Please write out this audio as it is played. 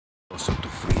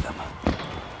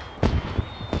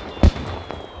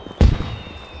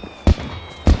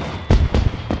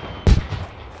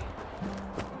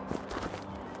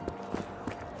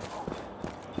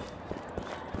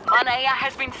Maria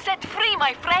has been set free,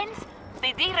 my friends.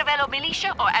 The Di Ravello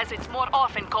militia, or as it's more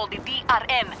often called the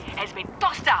DRM, has been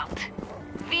tossed out.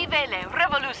 Vive la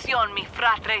revolution, mi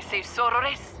fratres e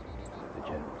sorores. The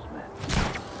general's men.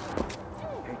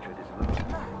 Hatred is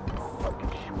love.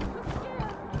 Fucking shoot.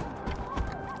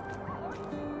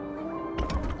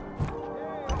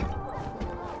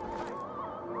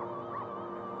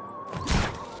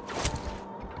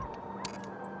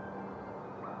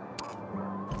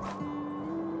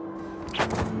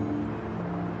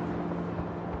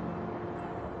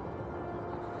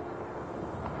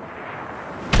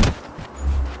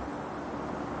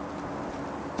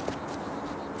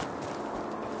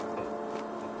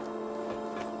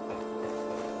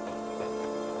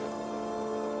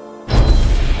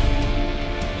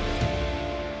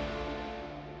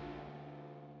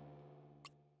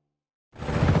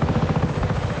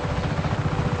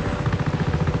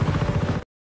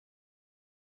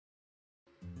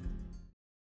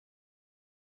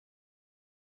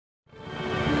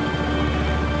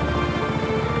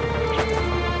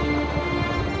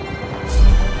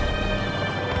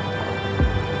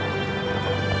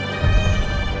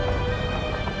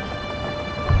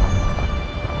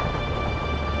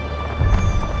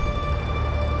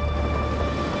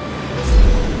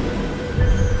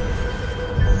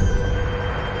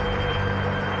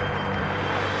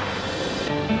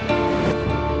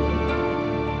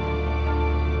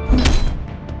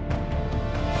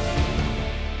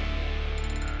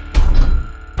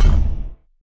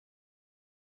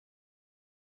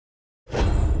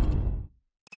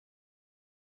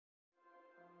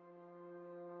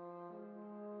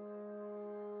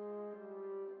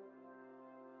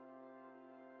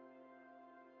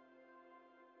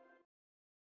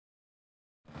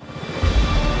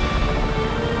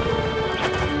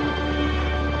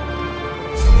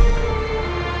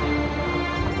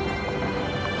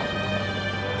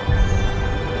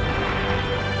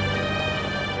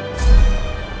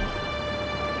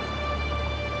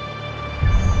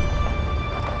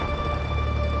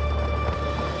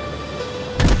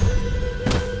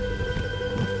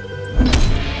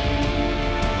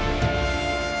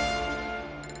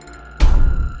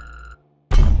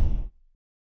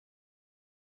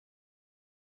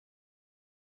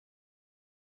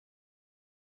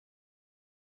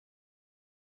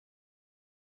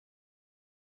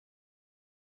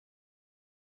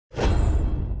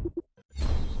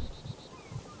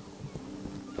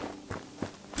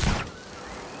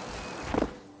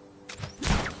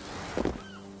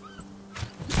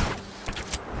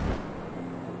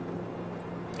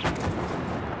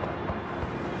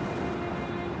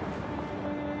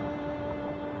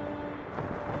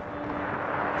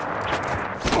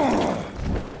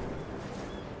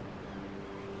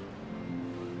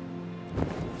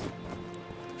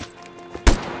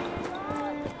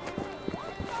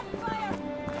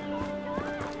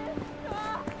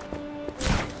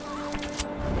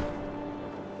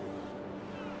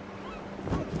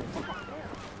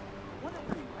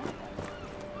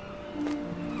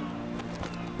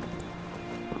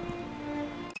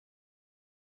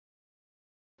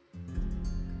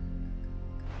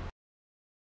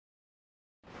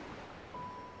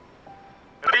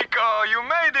 You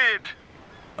made it!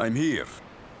 I'm here.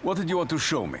 What did you want to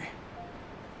show me?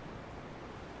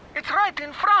 It's right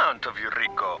in front of you,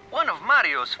 Rico. One of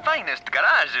Mario's finest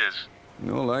garages.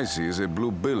 All I see is a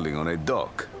blue building on a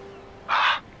dock.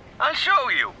 I'll show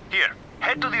you. Here,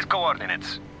 head to these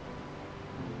coordinates.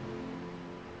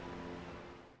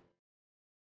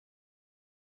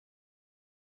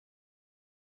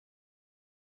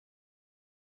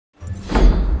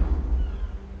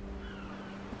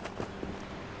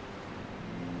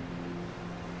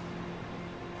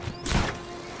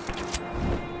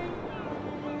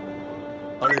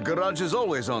 Are your garages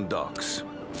always on docks?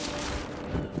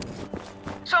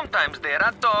 Sometimes they're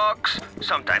at docks,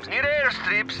 sometimes near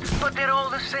airstrips, but they're all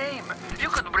the same. You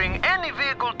could bring any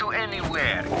vehicle to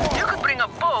anywhere. You could bring a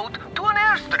boat to an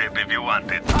airstrip if you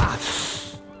wanted.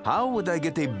 How would I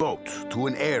get a boat to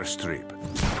an airstrip?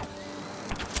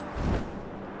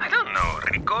 I don't know,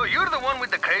 Rico. You're the one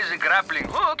with the crazy grappling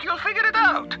hook. You'll figure it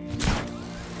out.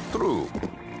 True.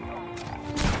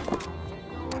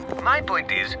 My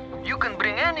point is, you can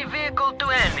bring any vehicle to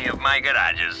any of my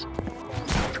garages.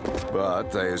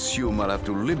 But I assume I'll have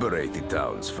to liberate the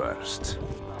towns first.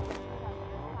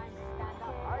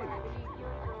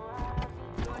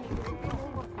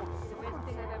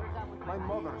 My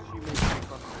mother, she made me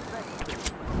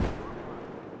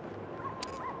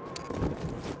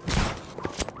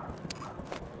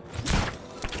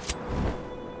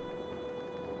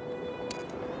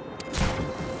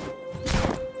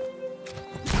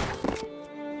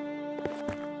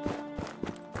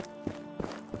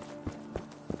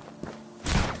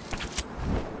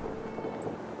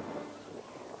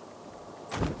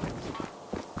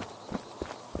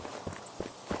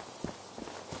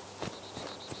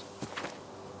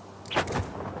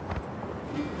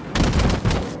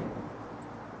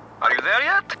you there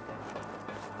yet?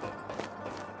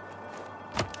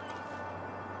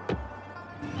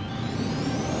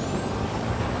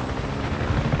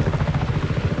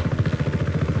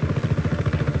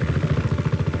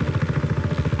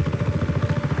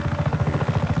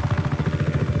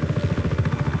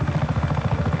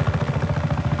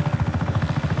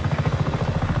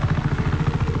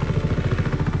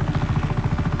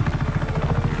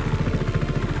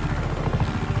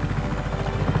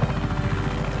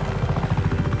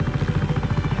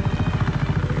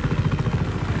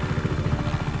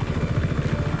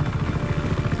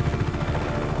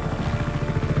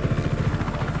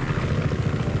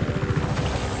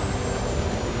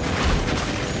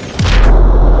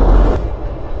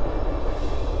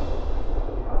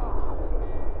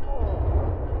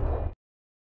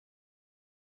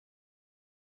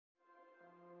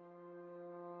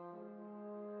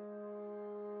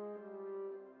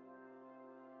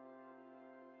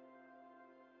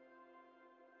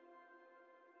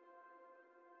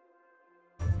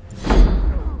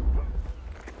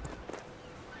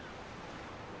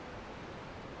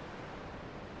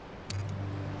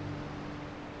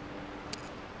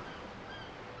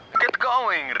 Get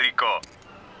going, Rico.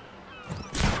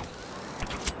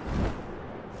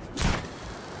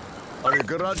 Are your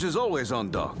garages always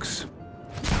on docks?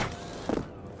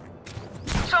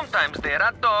 Sometimes they're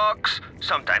at docks,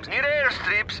 sometimes near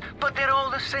airstrips, but they're all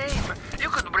the same. You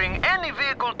could bring any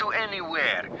vehicle to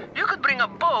anywhere. You could bring a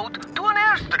boat to an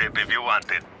airstrip if you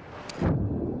wanted.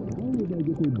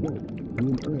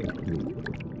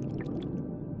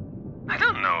 I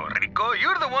don't know, Rico.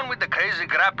 You're the one with the crazy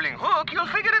grappling hook. You'll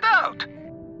figure it out.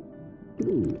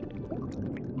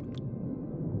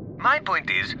 My point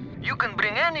is, you can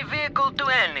bring any vehicle to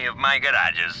any of my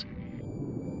garages.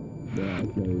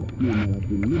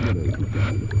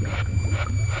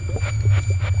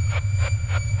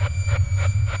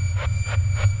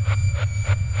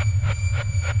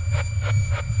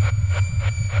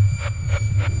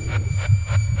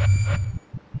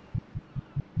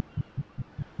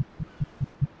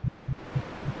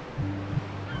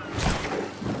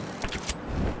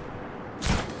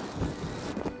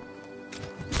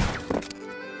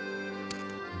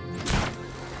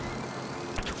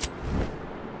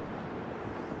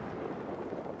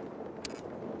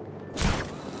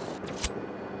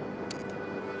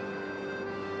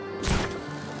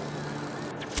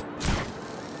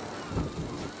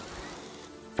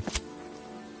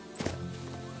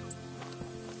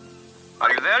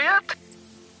 Are you there yet?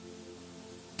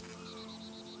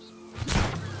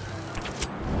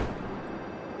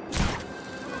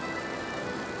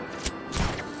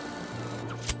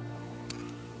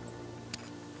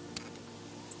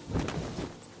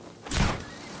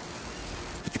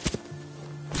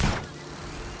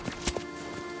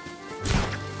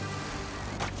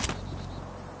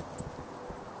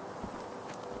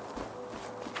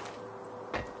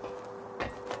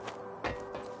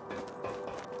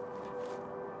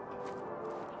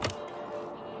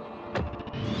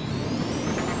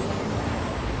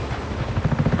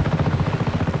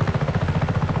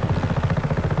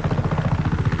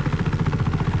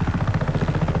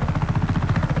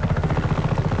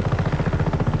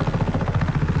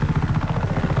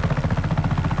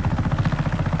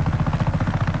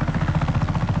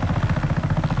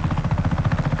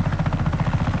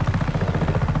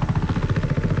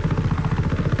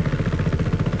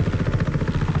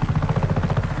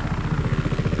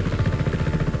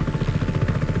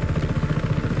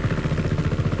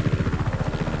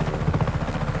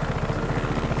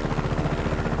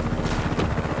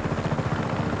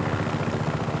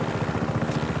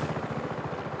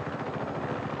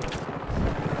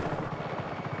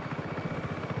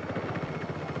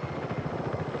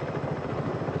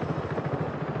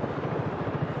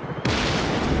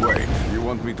 Wait, you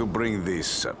want me to bring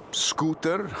this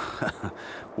scooter?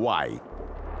 Why?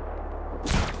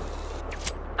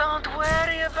 Don't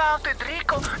worry about it,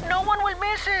 Rico. No one will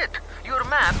miss it. Your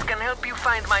map can help you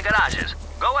find my garages.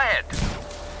 Go ahead.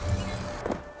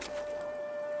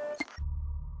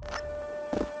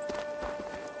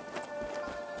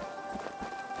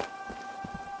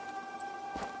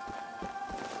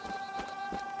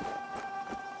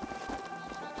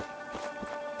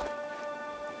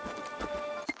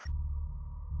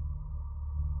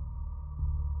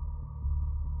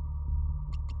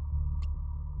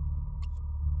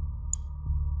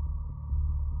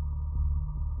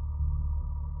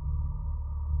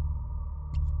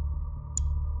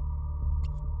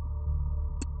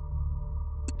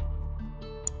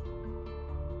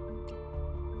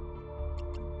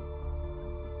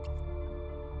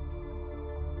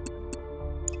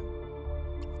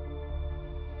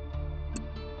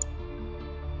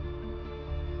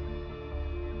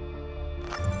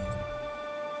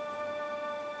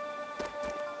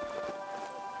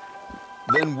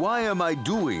 Then why am I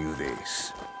doing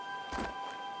this?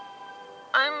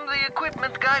 I'm the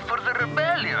equipment guy for the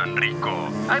rebellion, Rico.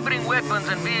 I bring weapons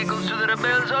and vehicles to the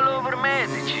rebels all over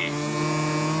Medici.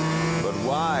 But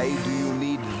why do you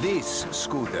need this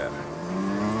scooter?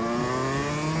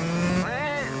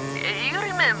 You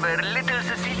remember little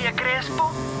Cecilia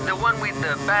Crespo? The one with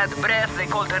the bad breath, they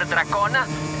called her Dracona?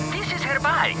 This is her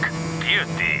bike.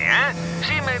 Beauty, eh?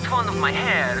 She made fun of my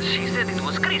hair. She said it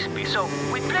was crispy, so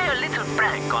we play a little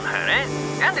prank on her, eh?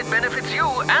 And it benefits you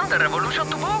and the revolution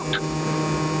to boot.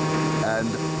 And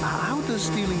how does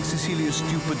stealing Cecilia's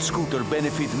stupid scooter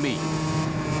benefit me?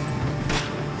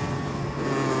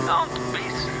 Don't be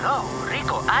slow,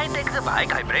 Rico. I take the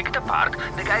bike, I break it apart.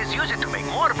 The guys use it to make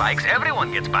more bikes.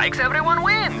 Everyone gets bikes, everyone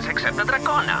wins, except the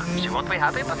Dracona. She won't be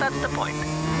happy, but that's the point.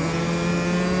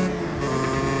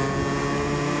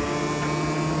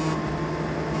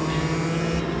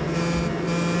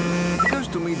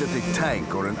 To me that a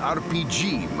tank or an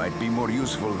RPG might be more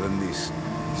useful than this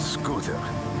scooter.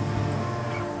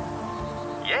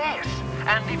 Yes,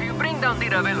 and if you bring down the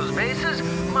Ravello's bases,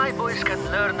 my boys can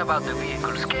learn about the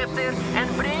vehicles kept there and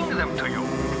bring them to you.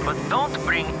 But don't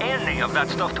bring any of that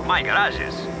stuff to my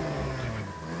garages.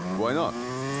 Why not?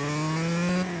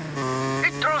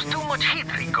 It throws too much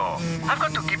heat, Rico. I've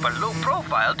got to keep a low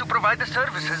profile to provide the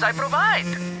services I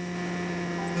provide.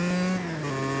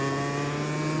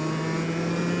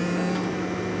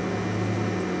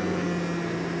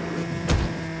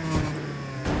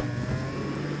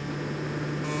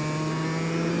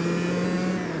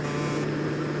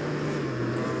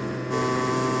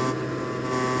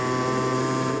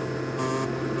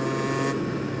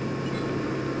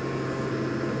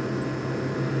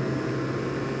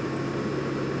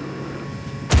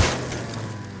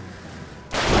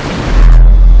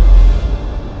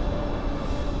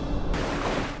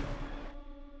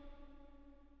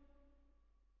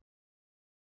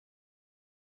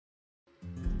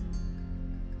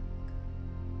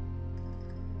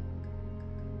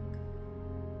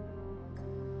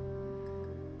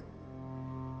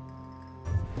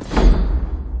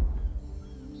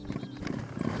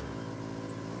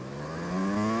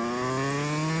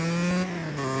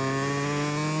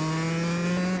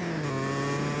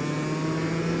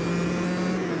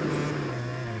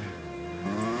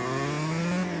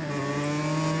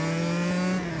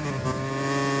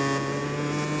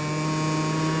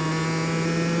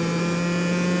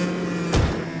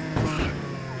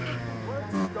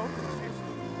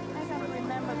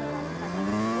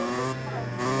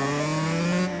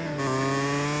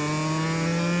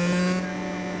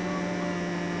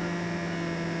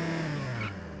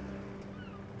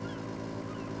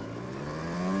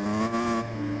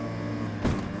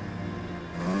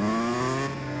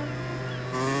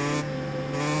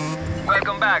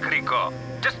 Welcome back, Rico.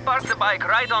 Just park the bike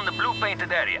right on the blue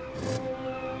painted area.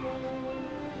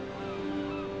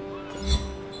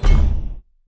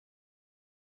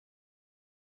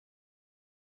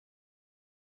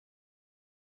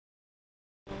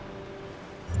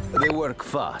 They work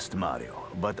fast, Mario,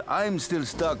 but I'm still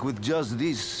stuck with just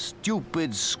this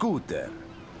stupid scooter.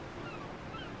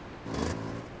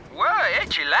 Well, hey,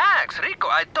 chillax, Rico.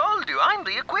 I told you, I'm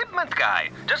the equipment guy.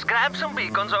 Just grab some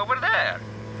beacons over there.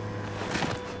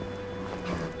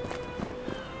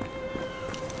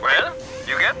 Well,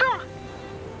 you get them?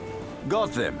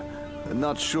 Got them.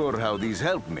 Not sure how these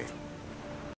help me.